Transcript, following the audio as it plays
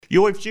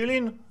You're with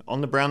Julian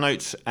on the Brown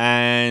Notes,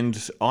 and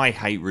I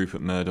hate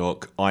Rupert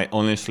Murdoch. I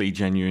honestly,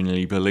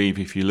 genuinely believe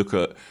if you look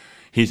at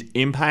his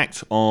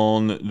impact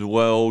on the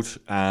world,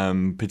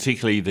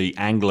 particularly the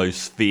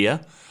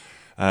Anglosphere,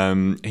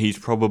 he's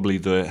probably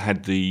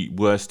had the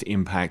worst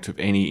impact of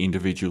any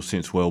individual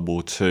since World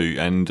War II,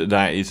 and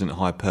that isn't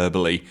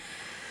hyperbole.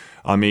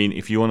 I mean,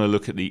 if you want to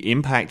look at the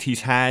impact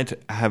he's had,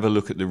 have a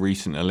look at the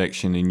recent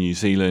election in New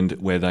Zealand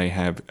where they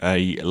have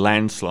a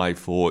landslide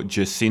for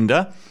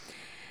Jacinda,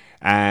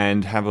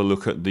 and have a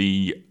look at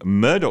the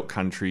Murdoch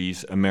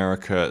countries,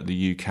 America,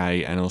 the UK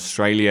and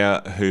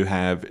Australia, who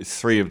have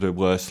three of the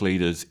worst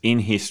leaders in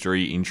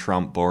history in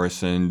Trump,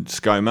 Boris and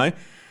ScoMo.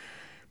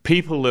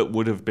 People that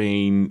would have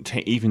been,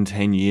 even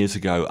 10 years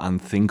ago,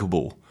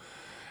 unthinkable.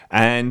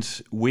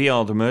 And we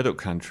are the Murdoch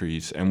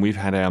countries, and we've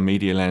had our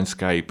media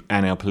landscape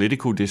and our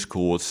political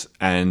discourse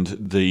and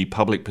the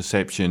public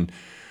perception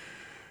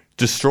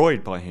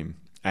destroyed by him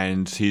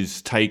and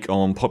his take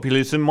on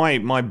populism.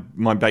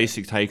 My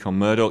basic take on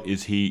Murdoch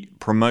is he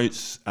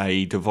promotes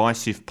a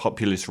divisive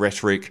populist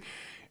rhetoric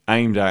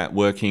aimed at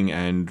working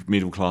and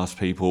middle-class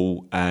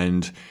people,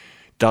 and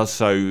does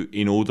so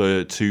in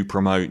order to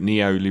promote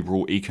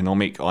neoliberal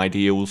economic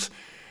ideals.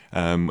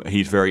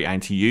 He's very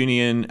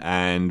anti-union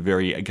and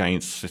very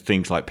against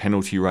things like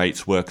penalty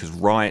rates, workers'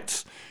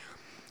 rights,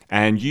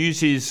 and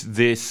uses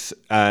this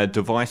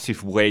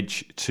divisive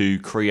wedge to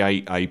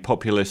create a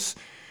populace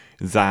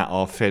that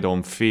are fed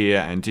on fear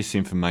and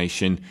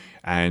disinformation,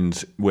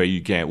 and where you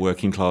get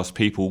working class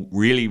people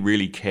really,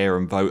 really care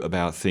and vote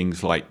about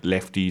things like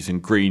lefties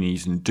and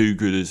greenies and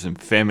do-gooders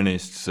and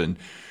feminists and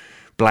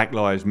Black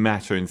Lives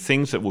Matter and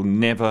things that will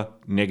never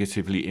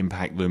negatively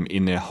impact them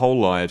in their whole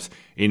lives,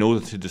 in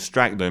order to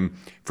distract them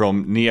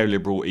from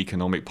neoliberal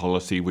economic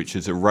policy, which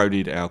has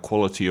eroded our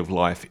quality of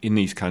life in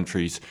these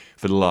countries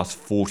for the last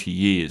 40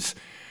 years.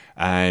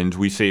 And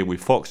we see it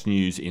with Fox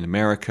News in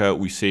America,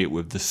 we see it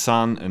with The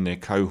Sun and their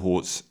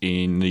cohorts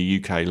in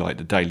the UK like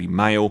the Daily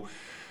Mail,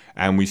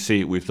 and we see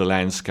it with the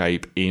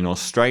landscape in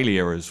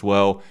Australia as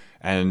well,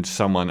 and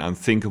someone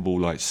unthinkable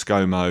like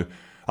ScoMo.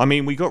 I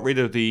mean, we got rid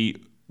of the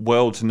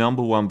world's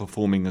number one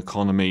performing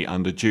economy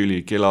under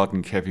Julia Gillard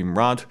and Kevin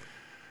Rudd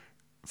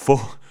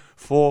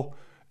for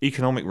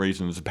economic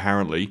reasons,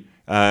 apparently,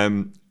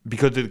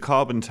 because of the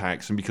carbon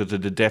tax and because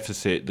of the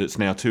deficit that's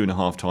now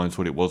 2.5 times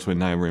what it was when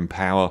they were in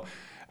power,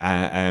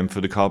 and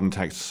for the carbon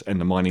tax and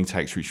the mining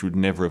tax, which would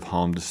never have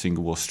harmed a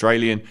single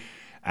Australian.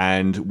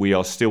 And we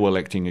are still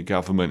electing a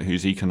government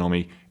whose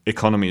economy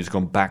has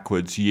gone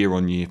backwards year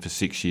on year for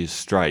 6 years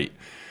straight.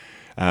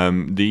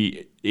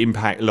 The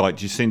impact, like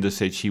Jacinda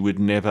said, she would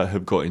never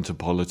have got into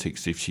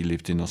politics if she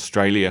lived in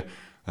Australia,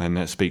 and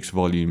that speaks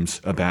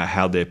volumes about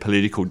how their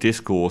political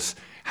discourse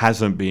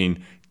hasn't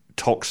been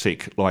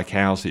toxic like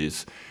ours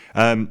is.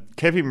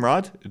 Kevin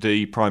Rudd,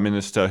 the Prime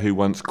Minister who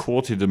once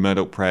courted the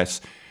Murdoch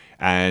press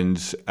and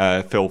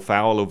fell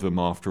foul of them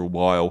after a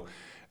while,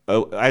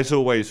 as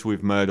always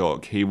with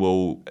Murdoch, he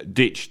will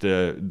ditch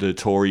the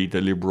Tory,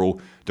 the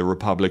Liberal, the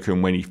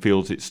Republican when he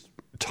feels it's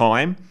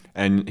time,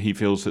 and he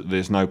feels that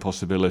there's no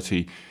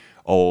possibility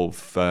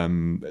of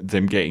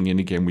them getting in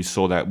again. We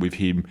saw that with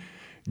him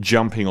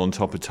jumping on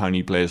top of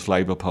Tony Blair's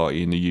Labour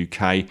Party in the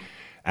UK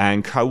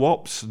and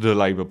co-opts the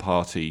Labour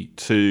Party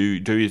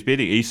to do his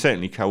bidding. He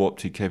certainly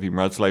co-opted Kevin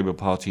Rudd's Labour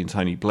Party and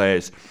Tony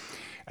Blair's,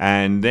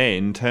 and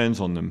then turns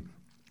on them,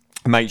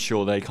 make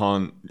sure they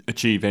can't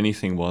achieve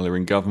anything while they're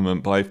in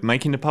government by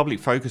making the public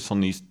focus on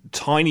these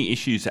tiny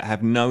issues that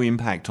have no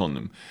impact on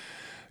them.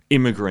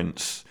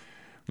 Immigrants,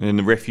 and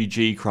the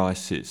refugee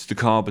crisis, the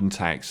carbon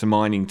tax, the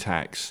mining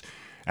tax,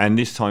 and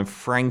this time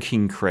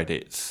franking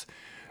credits.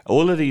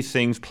 All of these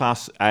things,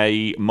 plus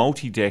a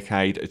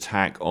multi-decade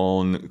attack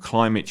on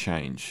climate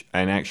change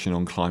and action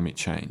on climate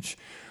change.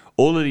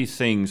 All of these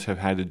things have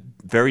had a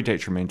very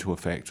detrimental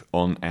effect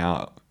on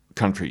our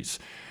countries.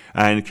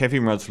 And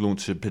Kevin Rudd's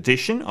launched a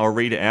petition. I'll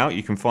read it out.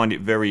 You can find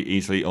it very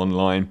easily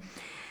online.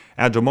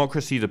 Our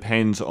democracy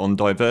depends on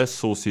diverse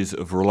sources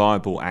of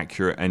reliable,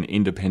 accurate and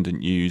independent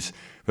news,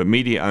 but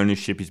media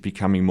ownership is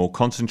becoming more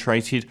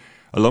concentrated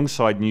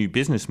alongside new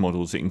business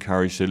models that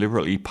encourage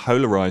deliberately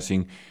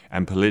polarising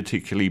and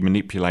politically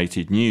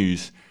manipulated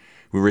news.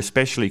 We're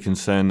especially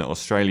concerned that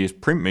Australia's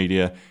print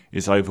media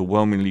is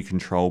overwhelmingly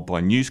controlled by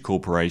News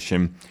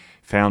Corporation,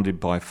 founded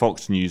by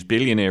Fox News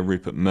billionaire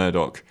Rupert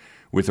Murdoch,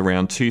 with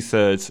around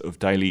 2/3 of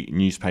daily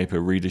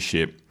newspaper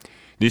readership.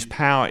 This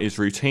power is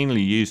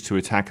routinely used to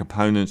attack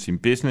opponents in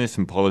business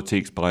and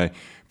politics by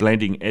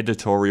blending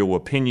editorial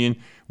opinion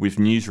with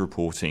news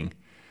reporting.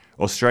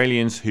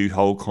 Australians who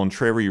hold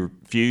contrary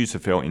views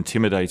have felt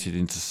intimidated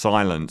into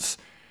silence.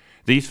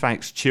 These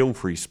facts chill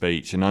free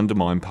speech and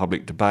undermine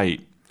public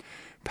debate.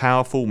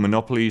 Powerful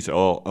monopolies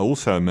are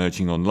also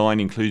emerging online,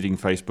 including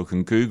Facebook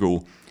and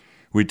Google.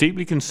 We're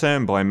deeply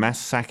concerned by mass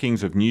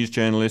sackings of news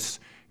journalists,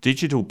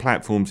 digital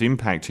platforms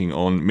impacting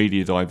on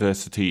media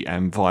diversity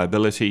and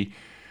viability,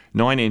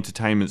 Nine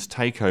Entertainment's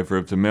takeover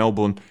of the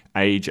Melbourne,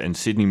 Age and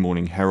Sydney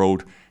Morning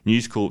Herald,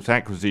 News Corp's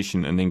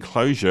acquisition and then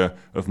closure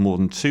of more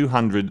than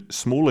 200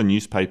 smaller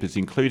newspapers,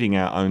 including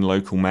our own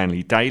local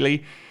Manly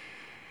Daily,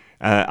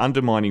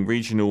 undermining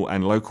regional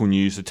and local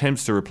news,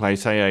 attempts to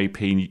replace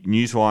AAP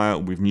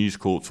Newswire with News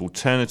Corp's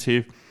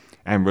alternative,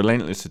 and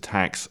relentless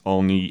attacks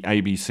on the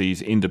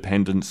ABC's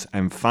independence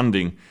and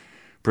funding.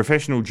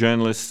 Professional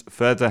journalists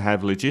further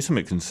have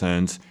legitimate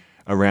concerns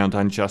around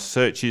unjust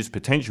searches,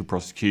 potential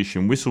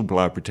prosecution,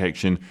 whistleblower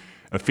protection,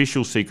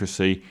 official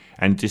secrecy,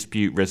 and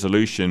dispute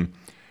resolution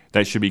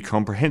that should be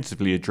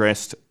comprehensively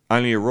addressed.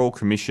 Only a Royal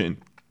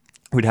Commission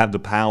would have the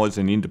powers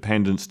and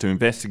independence to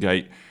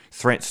investigate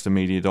threats to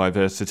media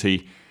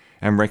diversity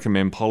and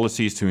recommend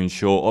policies to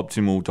ensure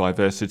optimal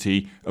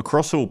diversity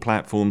across all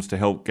platforms to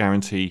help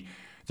guarantee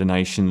the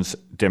nation's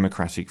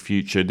democratic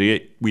future.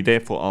 We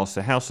therefore ask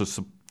the House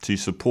to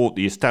support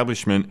the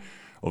establishment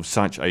of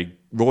such a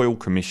Royal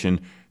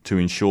Commission to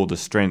ensure the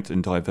strength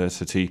and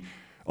diversity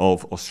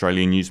of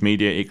Australian news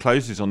media. It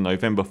closes on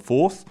November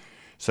 4th,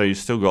 so you've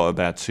still got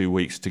about 2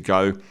 weeks to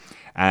go,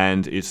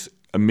 and it's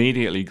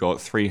immediately got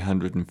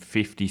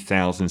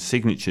 350,000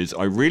 signatures.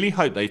 I really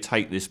hope they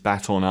take this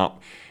baton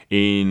up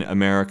in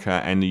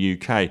America and the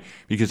UK,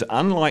 because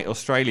unlike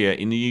Australia,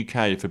 in the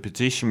UK, if a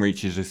petition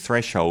reaches a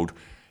threshold,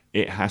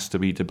 it has to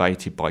be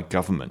debated by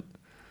government.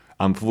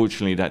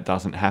 Unfortunately, that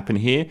doesn't happen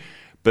here,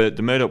 but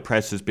the Murdoch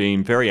press has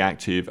been very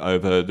active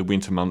over the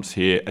winter months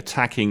here,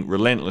 attacking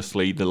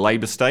relentlessly the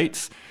Labor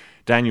states.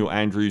 Daniel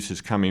Andrews has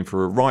come in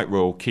for a right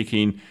royal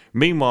kick-in.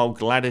 Meanwhile,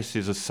 Gladys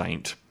is a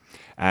saint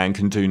and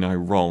can do no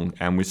wrong.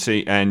 And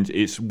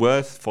it's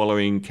worth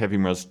following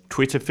Kevin Rudd's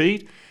Twitter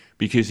feed,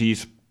 because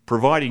he's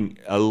providing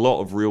a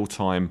lot of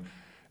real-time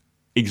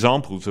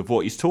examples of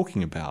what he's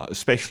talking about,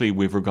 especially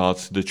with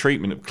regards to the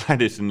treatment of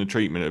Gladys and the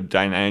treatment of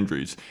Dan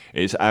Andrews.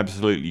 It's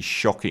absolutely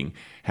shocking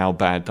how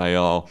bad they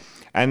are.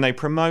 And they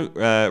promote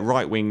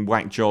right-wing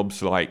whack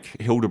jobs like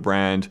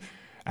Hildebrand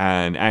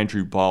and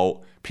Andrew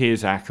Bolt,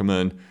 Piers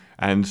Ackerman,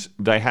 and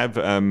they have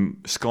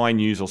Sky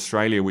News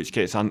Australia, which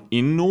gets an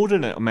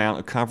inordinate amount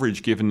of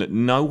coverage given that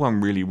no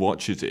one really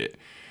watches it.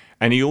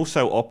 And he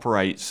also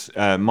operates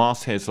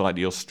mastheads like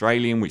The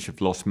Australian, which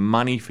have lost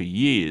money for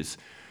years,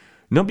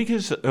 not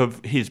because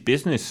of his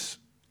business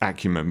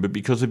acumen, but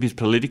because of his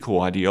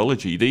political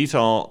ideology. These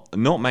are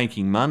not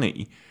making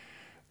money.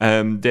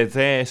 They're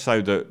there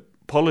so that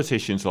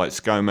politicians like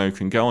ScoMo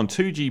can go on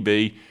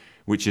 2GB,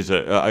 which is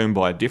owned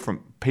by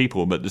different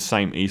people but the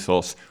same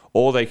ethos,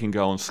 or they can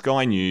go on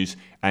Sky News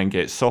and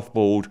get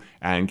softballed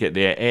and get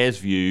their airs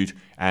viewed,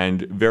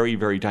 and very,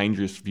 very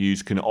dangerous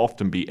views can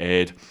often be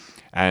aired,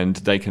 and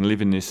they can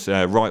live in this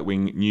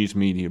right-wing news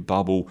media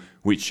bubble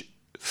which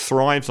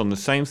thrives on the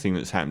same thing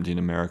that's happened in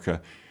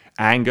America: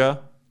 anger,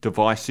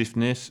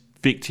 divisiveness,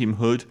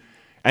 victimhood,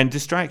 and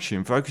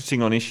distraction,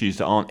 focusing on issues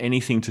that aren't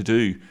anything to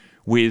do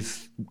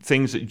with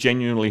things that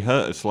genuinely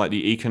hurt us, like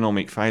the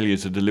economic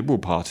failures of the Liberal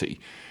Party,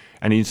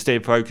 and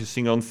instead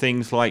focusing on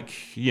things like,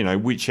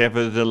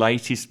 whichever the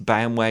latest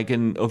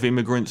bandwagon of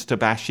immigrants to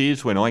bash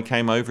is. When I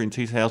came over in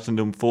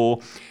 2004,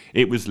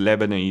 it was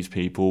Lebanese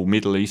people,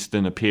 Middle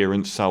Eastern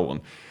appearance, so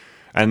on.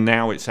 And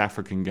now it's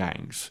African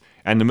gangs.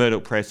 And the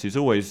Murdoch press is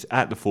always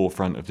at the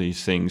forefront of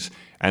these things,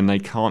 and they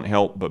can't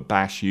help but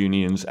bash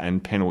unions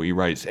and penalty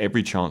rates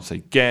every chance they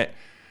get.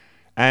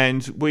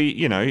 And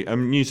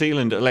New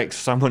Zealand elects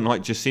someone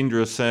like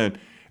Jacinda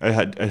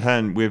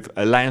Ardern with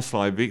a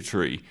landslide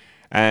victory.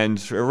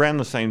 And around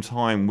the same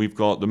time, we've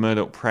got the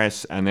Murdoch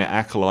press and their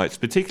acolytes,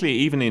 particularly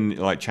even in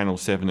like Channel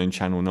 7 and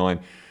Channel 9,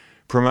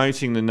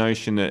 promoting the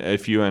notion that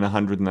if you earn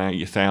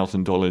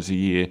 $180,000 a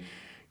year,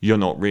 you're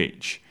not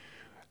rich.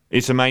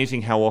 It's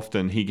amazing how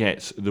often he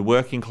gets the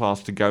working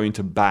class to go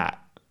into bat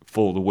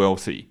for the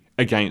wealthy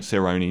against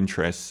their own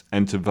interests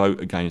and to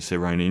vote against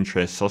their own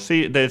interests. I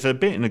see there's a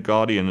bit in The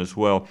Guardian as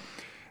well.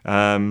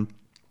 A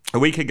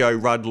week ago,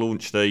 Rudd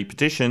launched a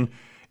petition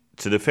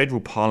to the federal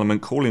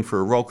parliament calling for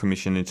a royal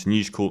commission into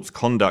News Corp's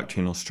conduct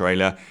in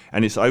Australia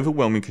and its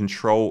overwhelming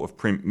control of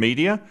print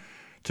media.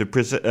 The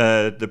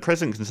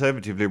present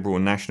Conservative, Liberal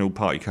and National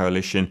Party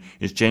coalition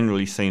is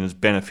generally seen as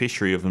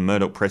beneficiary of the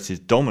Murdoch press's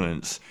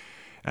dominance,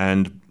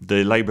 and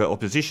the Labour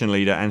opposition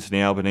leader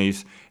Anthony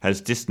Albanese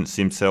has distanced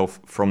himself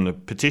from the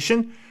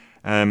petition.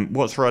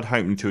 What's Rudd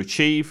hoping to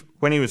achieve?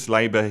 When he was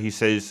Labour, he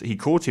says he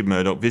courted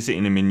Murdoch,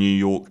 visiting him in New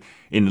York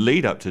in the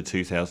lead up to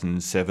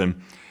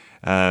 2007.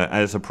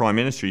 As a Prime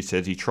Minister, he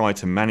said he tried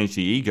to manage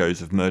the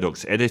egos of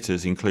Murdoch's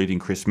editors, including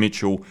Chris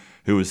Mitchell,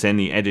 who was then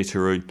the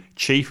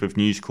editor-in-chief of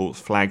News Corp's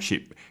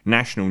flagship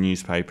national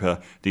newspaper,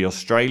 The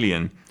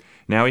Australian.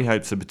 Now he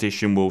hopes the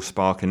petition will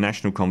spark a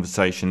national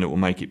conversation that will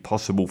make it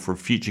possible for a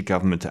future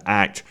government to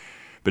act,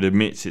 but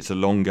admits it's a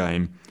long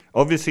game.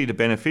 Obviously, the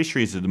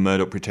beneficiaries of the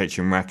Murdoch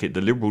protection racket,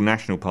 the Liberal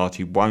National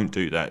Party, won't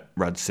do that,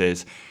 Rudd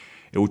says.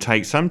 It will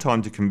take some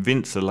time to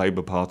convince the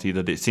Labour Party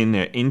that it's in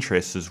their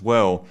interests as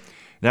well.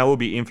 That will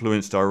be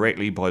influenced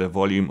directly by the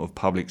volume of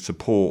public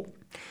support.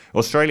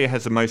 Australia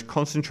has the most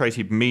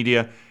concentrated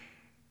media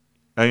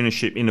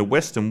ownership in the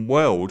Western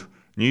world.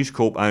 News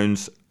Corp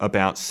owns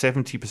about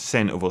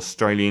 70% of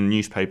Australian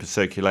newspaper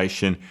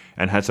circulation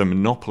and has a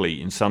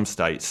monopoly in some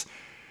states.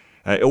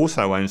 It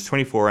also owns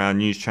 24-hour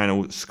news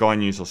channel Sky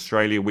News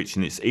Australia, which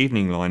in its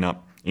evening lineup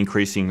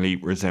increasingly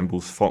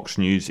resembles Fox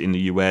News in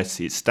the US.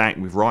 It's stacked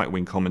with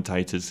right-wing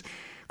commentators,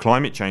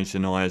 climate change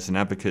deniers and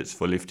advocates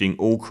for lifting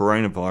all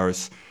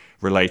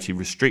coronavirus-related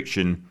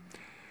restriction.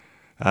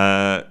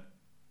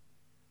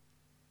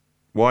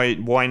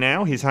 Why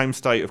now? His home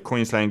state of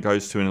Queensland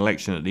goes to an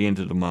election at the end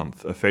of the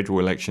month. A federal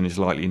election is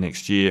likely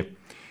next year.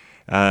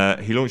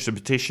 He launched a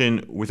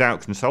petition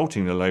without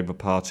consulting the Labour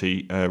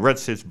Party. Rudd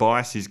says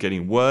bias is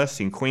getting worse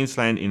in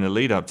Queensland in the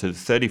lead up to the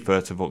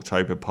 31st of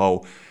October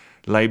poll.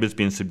 Labour's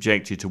been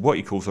subjected to what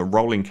he calls a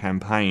rolling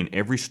campaign,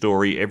 every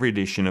story, every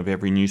edition of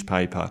every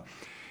newspaper.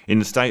 In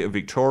the state of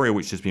Victoria,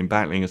 which has been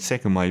battling a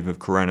second wave of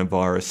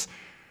coronavirus,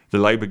 the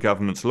Labour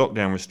government's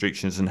lockdown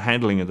restrictions and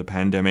handling of the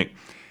pandemic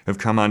have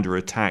come under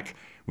attack,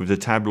 with the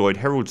tabloid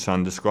Herald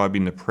Sun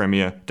describing the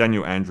Premier,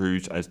 Daniel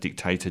Andrews, as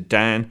Dictator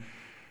Dan.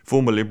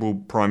 Former Liberal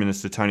Prime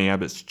Minister Tony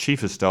Abbott's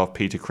Chief of Staff,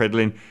 Peter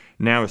Credlin,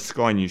 now a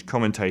Sky News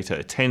commentator,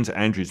 attends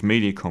Andrews'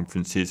 media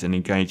conferences and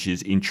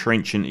engages in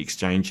trenchant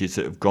exchanges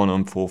that have gone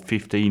on for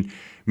 15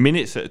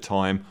 minutes at a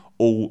time,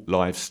 all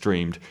live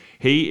streamed.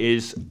 He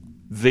is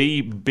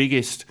the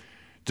biggest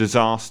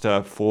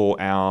disaster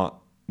for our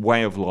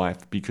way of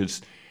life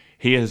because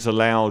he has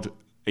allowed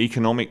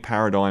economic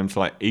paradigms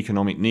like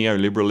economic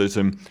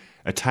neoliberalism,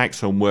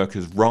 attacks on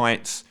workers'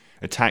 rights,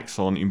 attacks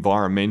on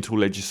environmental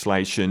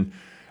legislation,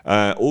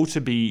 all to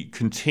be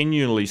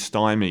continually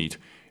stymied.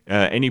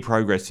 Any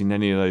progress in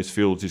any of those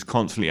fields is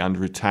constantly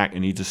under attack,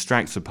 and he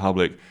distracts the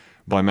public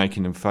by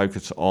making them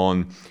focus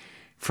on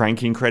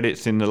franking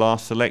credits in the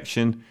last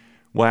election.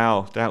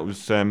 Wow, that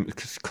was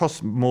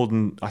cost more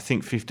than, I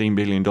think, $15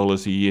 billion a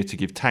year to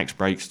give tax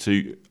breaks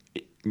to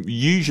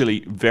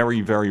usually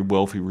very, very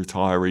wealthy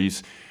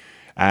retirees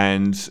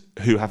and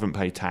who haven't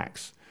paid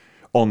tax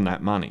on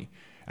that money.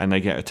 And they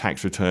get a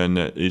tax return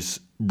that is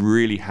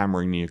really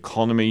hammering the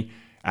economy.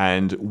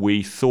 And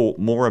we thought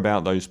more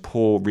about those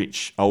poor,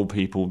 rich, old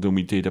people than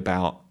we did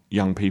about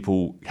young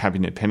people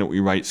having their penalty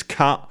rates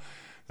cut.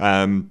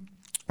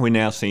 We're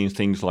now seeing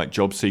things like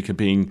job seeker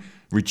being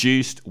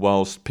reduced,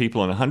 whilst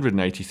people on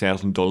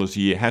 $180,000 a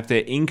year have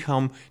their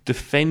income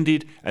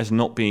defended as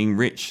not being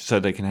rich so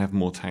they can have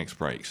more tax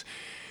breaks.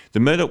 The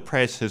Murdoch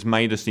press has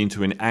made us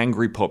into an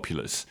angry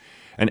populace,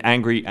 an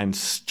angry and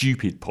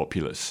stupid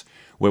populace,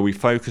 where we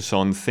focus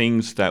on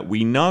things that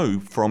we know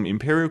from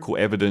empirical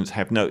evidence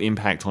have no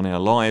impact on our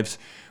lives,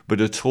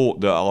 but are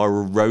taught that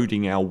are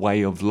eroding our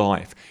way of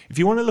life. If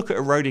you want to look at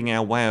eroding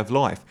our way of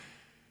life,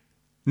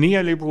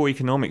 neoliberal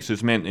economics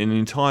has meant an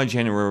entire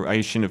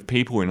generation of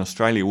people in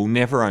Australia will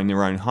never own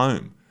their own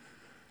home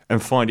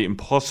and find it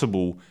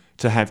impossible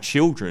to have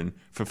children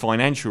for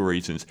financial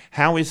reasons.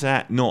 How is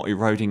that not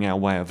eroding our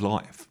way of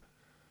life?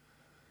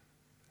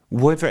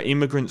 Whether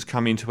immigrants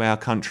come into our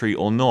country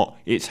or not,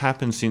 it's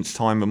happened since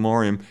time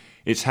memorial.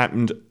 It's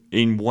happened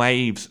in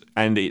waves,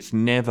 and it's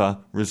never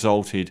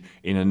resulted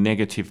in a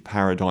negative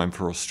paradigm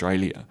for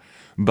Australia.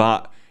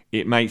 But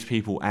it makes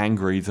people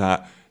angry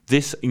that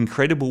this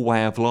incredible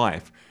way of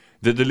life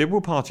that the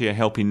Liberal Party are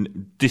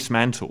helping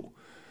dismantle,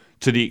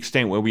 to the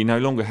extent where we no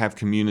longer have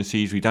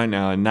communities, we don't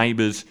know our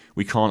neighbours,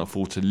 we can't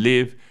afford to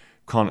live,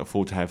 can't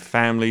afford to have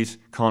families,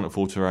 can't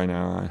afford to own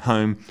our own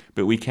home,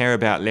 but we care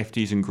about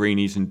lefties and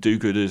greenies and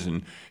do-gooders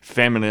and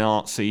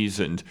feminazis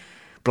and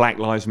Black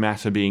Lives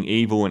Matter being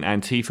evil and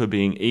Antifa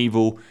being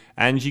evil,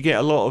 and you get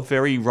a lot of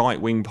very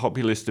right-wing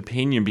populist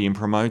opinion being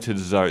promoted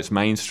as though it's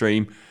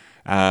mainstream,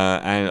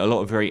 and a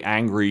lot of very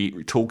angry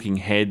talking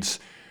heads,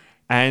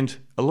 and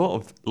a lot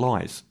of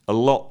lies, a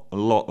lot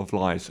of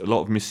lies, a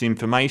lot of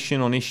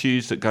misinformation on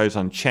issues that goes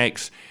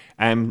unchecked,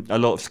 and a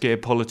lot of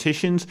scared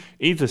politicians,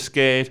 either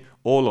scared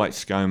or like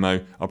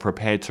ScoMo, are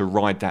prepared to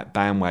ride that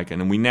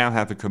bandwagon. And we now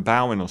have a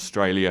cabal in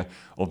Australia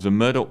of the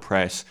Murdoch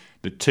press,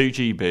 the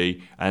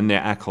 2GB and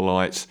their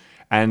acolytes,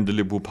 and the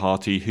Liberal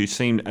Party, who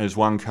seem as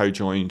one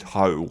co-joined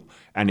whole.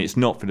 And it's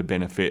not for the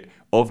benefit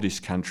of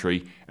this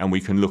country. And we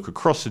can look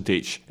across the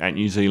ditch at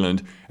New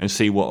Zealand and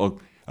see what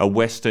a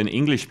Western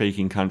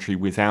English-speaking country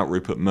without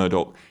Rupert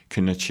Murdoch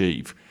can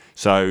achieve.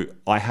 So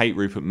I hate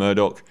Rupert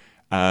Murdoch.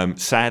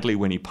 Sadly,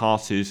 when he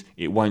passes,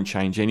 it won't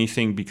change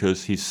anything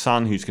because his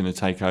son, who's going to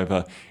take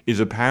over, is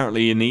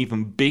apparently an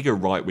even bigger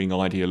right-wing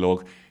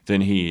ideologue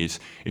than he is.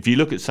 If you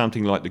look at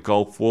something like the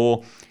Gulf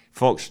War,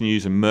 Fox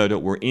News and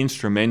Murdoch were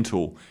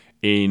instrumental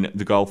in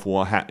the Gulf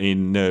War,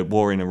 in the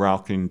war in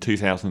Iraq in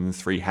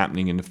 2003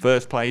 happening in the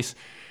first place.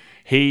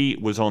 He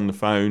was on the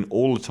phone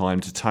all the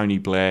time to Tony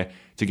Blair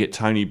to get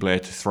Tony Blair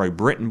to throw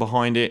Britain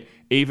behind it,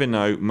 even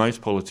though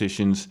most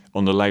politicians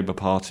on the Labour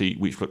Party,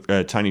 which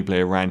Tony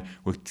Blair ran,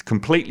 were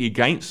completely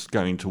against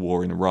going to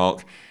war in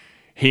Iraq.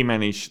 He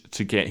managed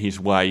to get his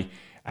way,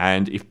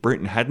 and if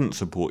Britain hadn't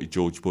supported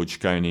George Bush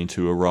going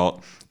into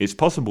Iraq, it's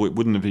possible it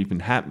wouldn't have even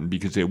happened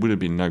because there would have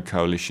been no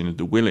coalition of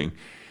the willing.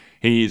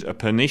 He is a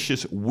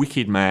pernicious,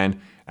 wicked man,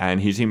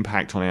 and his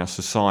impact on our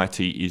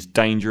society is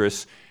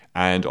dangerous,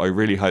 and I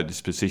really hope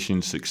this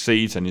position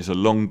succeeds and is a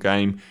long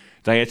game.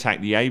 They attack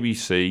the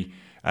ABC.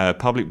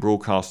 Public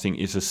broadcasting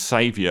is a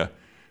saviour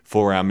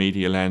for our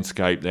media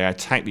landscape. They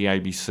attack the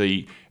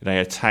ABC. They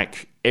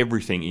attack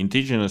everything,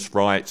 Indigenous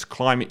rights,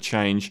 climate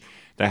change,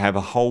 They have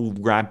a whole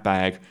grab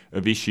bag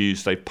of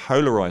issues. They've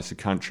polarised the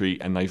country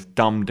and they've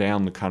dumbed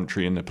down the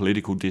country and the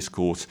political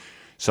discourse.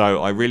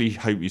 So I really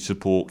hope you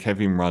support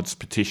Kevin Rudd's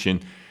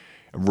petition,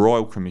 a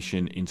royal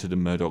commission into the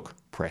Murdoch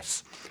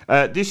press.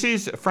 This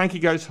is Frankie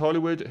Goes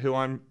Hollywood, who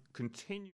I'm continuing.